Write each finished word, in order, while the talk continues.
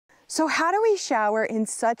So how do we shower in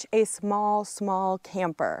such a small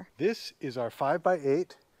camper? This is our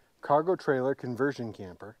 5x8 cargo trailer conversion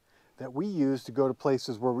camper that we use to go to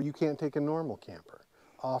places where you can't take a normal camper.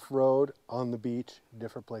 Off-road, on the beach,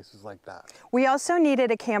 different places like that. We also needed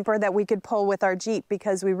a camper that we could pull with our Jeep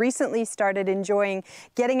because we recently started enjoying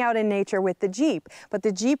getting out in nature with the Jeep, but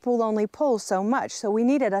the Jeep will only pull so much, so we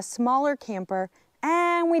needed a smaller camper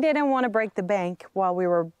and we didn't want to break the bank while we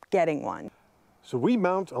were getting one. So we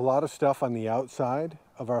mount a lot of stuff on the outside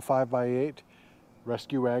of our 5x8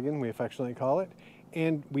 rescue wagon, we affectionately call it,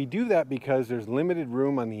 and we do that because there's limited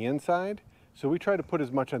room on the inside, so we try to put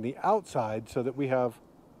as much on the outside so that we have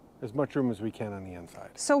as much room as we can on the inside.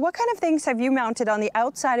 So what kind of things have you mounted on the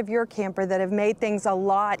outside of your camper that have made things a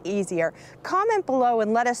lot easier? Comment below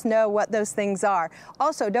and let us know what those things are.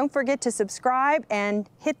 Also, don't forget to subscribe and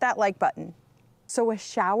hit that like button. So a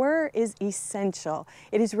shower is essential.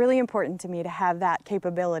 It is really important to me to have that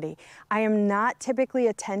capability. I am not typically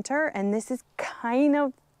a tenter, and this is kind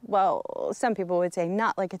of, well, some people would say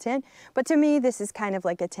not like a tent, but to me, this is kind of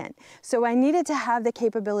like a tent. So I needed to have the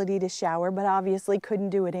capability to shower, but obviously couldn't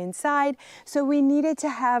do it inside. So we needed to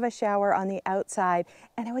have a shower on the outside,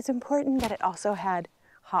 and it was important that it also had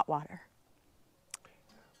hot water.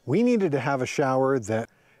 We needed to have a shower that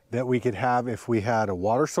we could have if we had a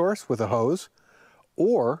water source with a hose,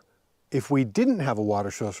 or if we didn't have a water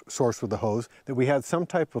source with a hose, that we had some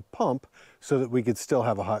type of pump so that we could still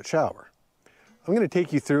have a hot shower. I'm going to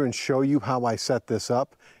take you through and show you how I set this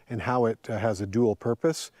up and how it has a dual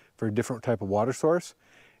purpose for a different type of water source.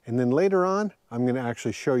 And then later on, I'm going to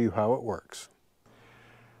actually show you how it works.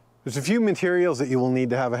 There's a few materials that you will need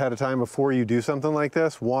to have ahead of time before you do something like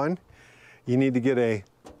this. One, you need to get a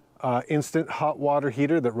instant hot water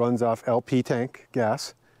heater that runs off LP tank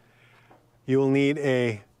gas. You will need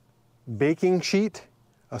a baking sheet,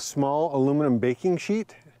 a small aluminum baking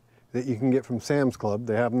sheet that you can get from Sam's Club.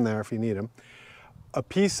 They have them there if you need them. A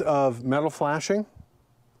piece of metal flashing,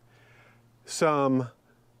 some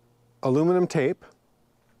aluminum tape,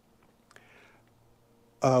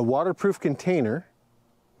 a waterproof container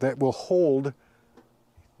that will hold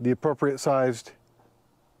the appropriate sized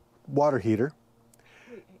water heater.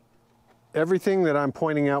 Everything that I'm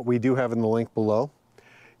pointing out we do have in the link below.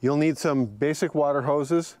 You'll need some basic water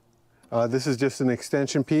hoses. This is just an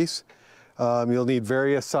extension piece. You'll need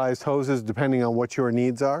various sized hoses depending on what your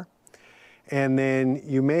needs are. And then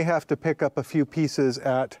you may have to pick up a few pieces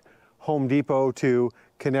at Home Depot to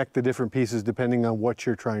connect the different pieces depending on what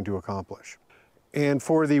you're trying to accomplish. And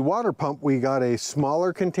for the water pump, we got a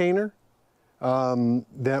smaller container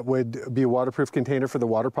that would be a waterproof container for the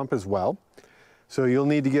water pump as well. So you'll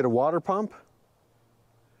need to get a water pump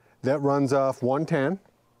that runs off 110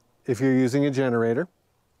 if you're using a generator,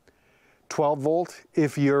 12 volt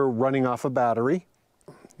if you're running off a battery.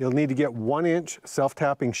 You'll need to get 1-inch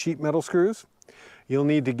self-tapping sheet metal screws. You'll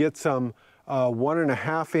need to get some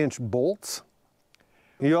 1.5-inch bolts.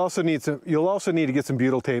 You'll also need to get some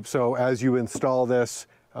butyl tape, so as you install this,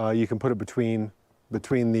 you can put it between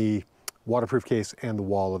the waterproof case and the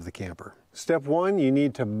wall of the camper. Step one, you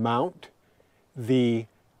need to mount the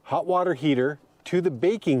hot water heater to the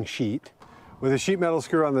baking sheet with a sheet metal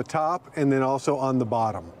screw on the top and then also on the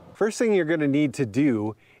bottom. First thing you're going to need to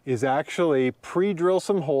do is actually pre-drill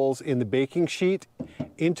some holes in the baking sheet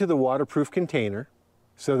into the waterproof container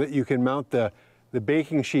so that you can mount the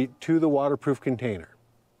baking sheet to the waterproof container.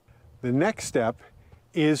 The next step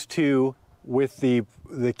is to, with the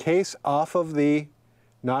case off of the,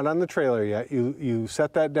 not on the trailer yet, you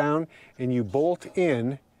set that down and you bolt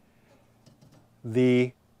in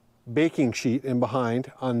the baking sheet in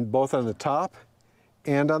behind, both on the top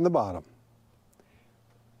and on the bottom.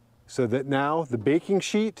 So that now the baking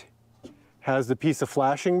sheet has the piece of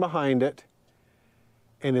flashing behind it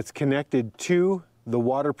and it's connected to the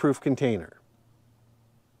waterproof container.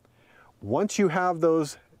 Once you have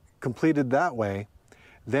those completed that way,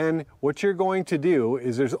 then what you're going to do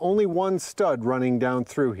is there's only one stud running down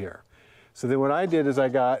through here. So then what I did is I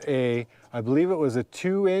got I believe it was a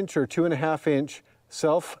 2-inch or 2.5-inch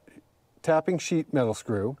self-tapping sheet metal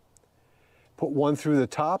screw, put one through the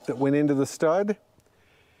top that went into the stud,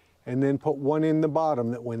 and then put one in the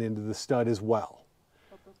bottom that went into the stud as well.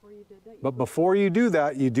 But before you do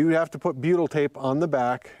that, you do have to put butyl tape on the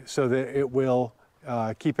back so that it will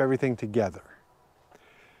keep everything together.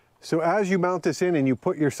 So as you mount this in and you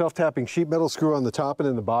put your self-tapping sheet metal screw on the top and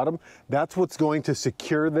in the bottom, that's what's going to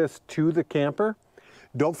secure this to the camper.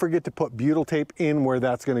 Don't forget to put butyl tape in where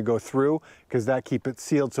that's going to go through, because that keeps it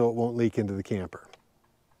sealed so it won't leak into the camper.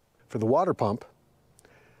 For the water pump,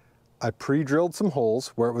 I pre-drilled some holes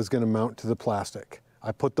where it was going to mount to the plastic.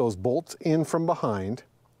 I put those bolts in from behind.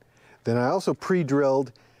 Then I also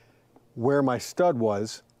pre-drilled where my stud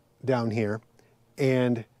was down here.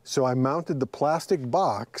 And so I mounted the plastic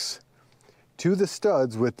box to the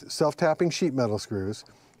studs with self-tapping sheet metal screws.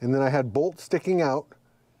 And then I had bolts sticking out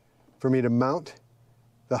for me to mount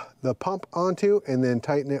the pump onto and then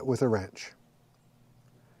tighten it with a wrench.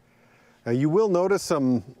 Now you will notice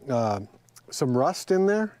some rust in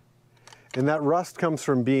there. And that rust comes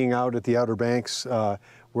from being out at the Outer Banks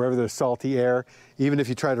wherever there's salty air. Even if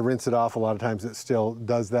you try to rinse it off, a lot of times it still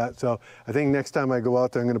does that. So I think next time I go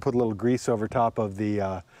out there, I'm going to put a little grease over top of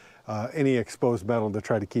the any exposed metal to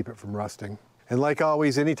try to keep it from rusting. And like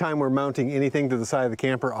always, anytime we're mounting anything to the side of the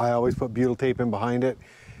camper, I always put butyl tape in behind it.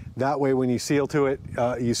 That way when you seal to it,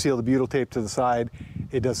 you seal the butyl tape to the side,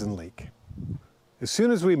 it doesn't leak. As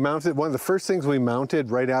soon as we mounted, one of the first things we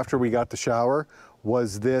mounted right after we got the shower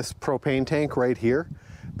was this propane tank right here,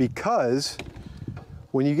 because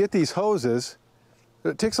when you get these hoses,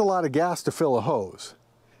 it takes a lot of gas to fill a hose.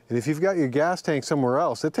 And if you've got your gas tank somewhere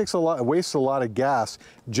else, it wastes a lot of gas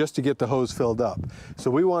just to get the hose filled up.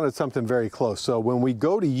 So we wanted something very close. So when we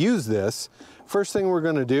go to use this, first thing we're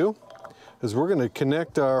gonna do is we're gonna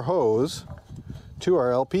connect our hose to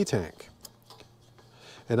our LP tank.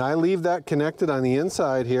 And I leave that connected on the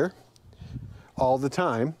inside here all the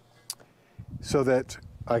time so that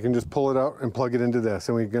I can just pull it out and plug it into this.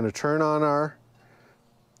 And we're gonna turn on our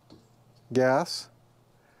gas,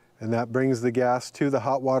 and that brings the gas to the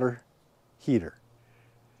hot water heater.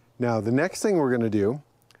 Now the next thing we're going to do,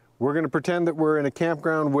 we're going to pretend that we're in a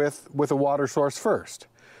campground with a water source first.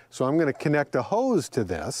 So I'm going to connect a hose to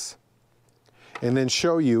this and then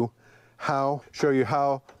show you how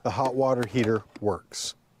the hot water heater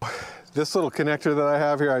works. This little connector that I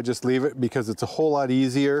have here, I just leave it because it's a whole lot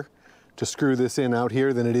easier to screw this in out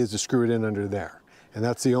here than it is to screw it in under there. And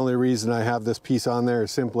that's the only reason I have this piece on there,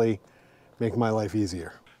 is simply make my life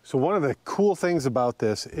easier. So one of the cool things about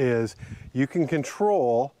this is you can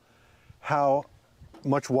control how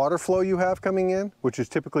much water flow you have coming in, which is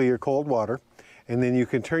typically your cold water, and then you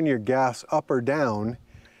can turn your gas up or down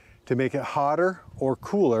to make it hotter or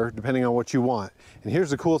cooler depending on what you want. And here's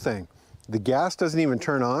the cool thing, the gas doesn't even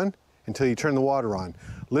turn on until you turn the water on.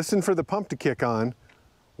 Listen for the pump to kick on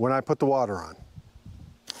when I put the water on.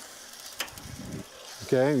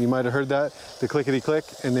 Okay, you might have heard that, the clickety click,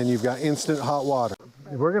 and then you've got instant hot water.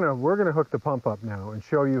 We're gonna hook the pump up now and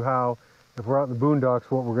show you how, if we're out in the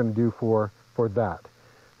boondocks, what we're gonna do for that.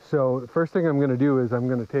 So the first thing I'm gonna do is I'm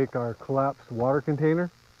gonna take our collapsed water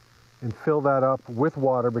container and fill that up with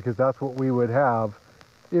water, because that's what we would have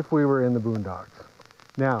if we were in the boondocks.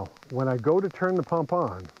 Now, when I go to turn the pump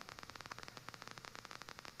on,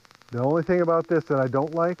 the only thing about this that I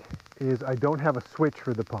don't like is I don't have a switch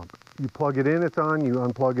for the pump. You plug it in, it's on, you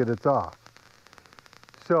unplug it, it's off.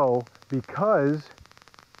 So, because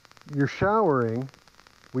you're showering,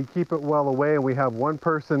 we keep it well away, and we have one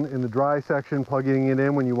person in the dry section plugging it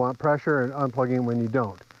in when you want pressure and unplugging it when you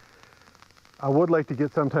don't. I would like to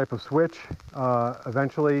get some type of switch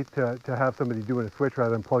eventually to have somebody doing a switch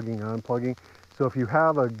rather than plugging and unplugging. So if you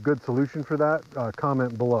have a good solution for that,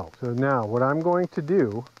 comment below. So now what I'm going to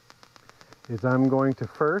do is I'm going to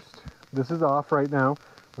first, this is off right now,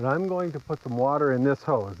 but I'm going to put some water in this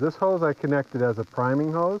hose. This hose I connected as a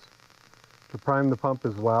priming hose to prime the pump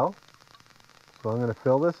as well. So I'm going to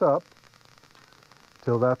fill this up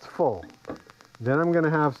till that's full. Then I'm going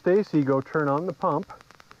to have Stacy go turn on the pump.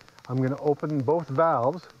 I'm going to open both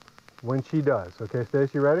valves when she does. Okay,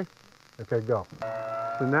 Stacy, ready? Okay, go.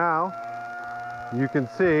 So now you can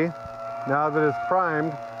see, now that it's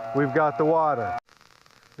primed, we've got the water.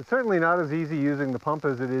 It's certainly not as easy using the pump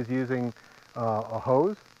as it is using a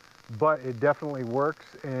hose, but it definitely works.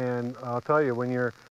 And I'll tell you, when you're